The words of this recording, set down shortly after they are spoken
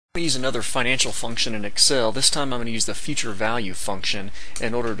I'm going to use another financial function in Excel. This time I'm going to use the future value function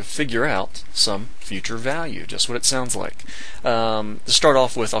in order to figure out some future value, just what it sounds like. To start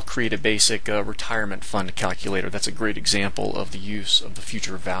off with, I'll create a basic retirement fund calculator. That's a great example of the use of the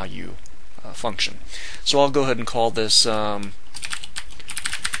future value function. So I'll go ahead and call this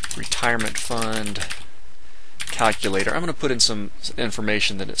retirement fund calculator. I'm going to put in some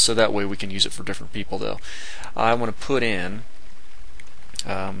information so that way we can use it for different people though. I want to put in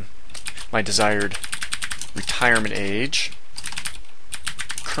my desired retirement age,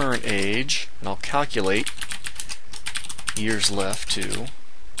 current age, and I'll calculate years left to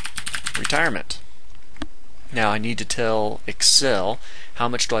retirement. Now I need to tell Excel how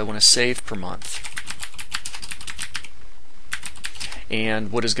much do I want to save per month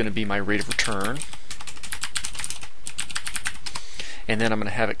and what is going to be my rate of return, and then I'm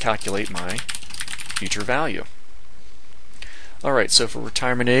going to have it calculate my future value. Alright, so for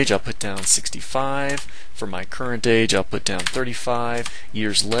retirement age I'll put down 65. For my current age I'll put down 35.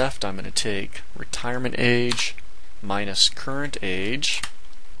 Years left, I'm going to take retirement age minus current age.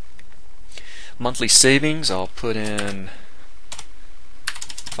 Monthly savings, I'll put in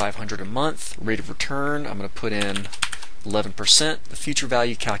 500 a month. Rate of return, I'm going to put in 11%. The future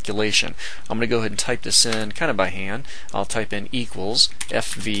value calculation, I'm going to go ahead and type this in kind of by hand. I'll type in equals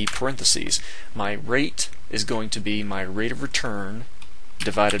FV parentheses. My rate is going to be my rate of return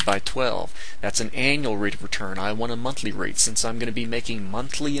divided by 12. That's an annual rate of return. I want a monthly rate. Since I'm going to be making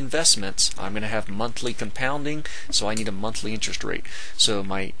monthly investments, I'm going to have monthly compounding, so I need a monthly interest rate. So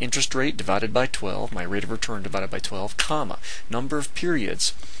my interest rate divided by 12, my rate of return divided by 12, comma, number of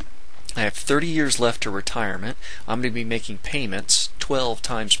periods. I have 30 years left to retirement. I'm going to be making payments 12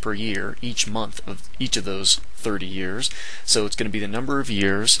 times per year each month of each of those 30 years. So it's going to be the number of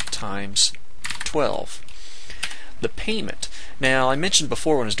years times 12. The payment. Now I mentioned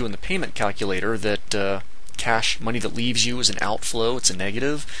before when I was doing the payment calculator that cash money that leaves you is an outflow, it's a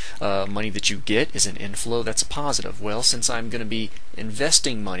negative. Money that you get is an inflow, that's a positive. Well, since I'm going to be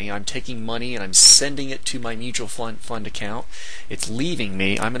investing money, I'm taking money and I'm sending it to my mutual fund account, it's leaving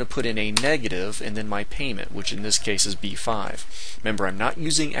me, I'm going to put in a negative and then my payment, which in this case is B5. Remember, I'm not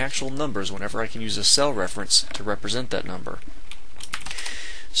using actual numbers whenever I can use a cell reference to represent that number.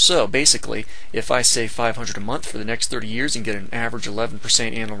 So basically, if I save 500 a month for the next 30 years and get an average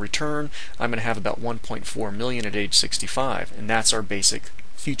 11% annual return, I'm going to have about 1.4 million at age 65, and that's our basic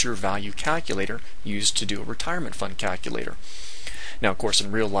future value calculator used to do a retirement fund calculator. Now, of course,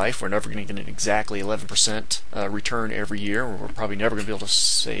 in real life, we're never going to get an exactly 11% return every year. We're probably never going to be able to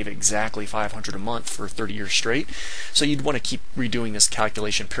save exactly 500 a month for 30 years straight. So you'd want to keep redoing this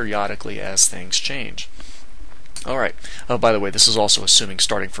calculation periodically as things change. Alright, by the way, this is also assuming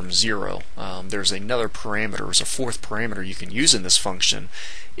starting from 0. There's another parameter, there's a fourth parameter you can use in this function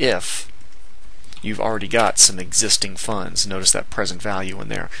if you've already got some existing funds. Notice that present value in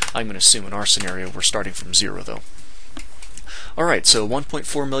there. I'm going to assume in our scenario we're starting from 0 though. Alright, so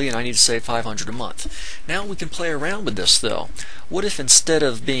 1.4 million, I need to save 500 a month. Now we can play around with this though. What if instead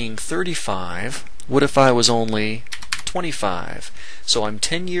of being 35, what if I was only 25? So I'm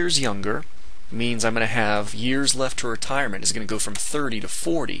 10 years younger. Means I'm going to have years left to retirement is going to go from 30 to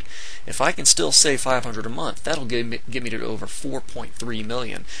 40. If I can still save 500 a month, that'll get me to over 4.3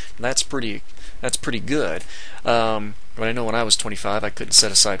 million. That's pretty good. But I know when I was 25, I couldn't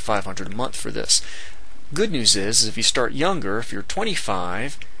set aside 500 a month for this. Good news is if you start younger, if you're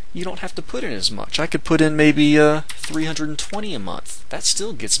 25, you don't have to put in as much. I could put in maybe 320 a month. That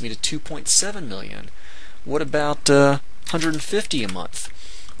still gets me to 2.7 million. What about 150 a month?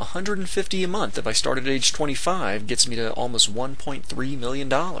 150 a month if I started at age 25 gets me to almost $1.3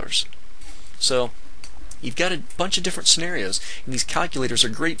 million. So you've got a bunch of different scenarios, and these calculators are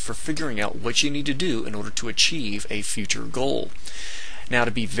great for figuring out what you need to do in order to achieve a future goal. Now,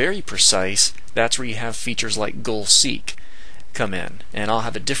 to be very precise, that's where you have features like Goal Seek come in, and I'll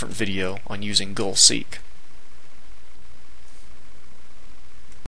have a different video on using Goal Seek.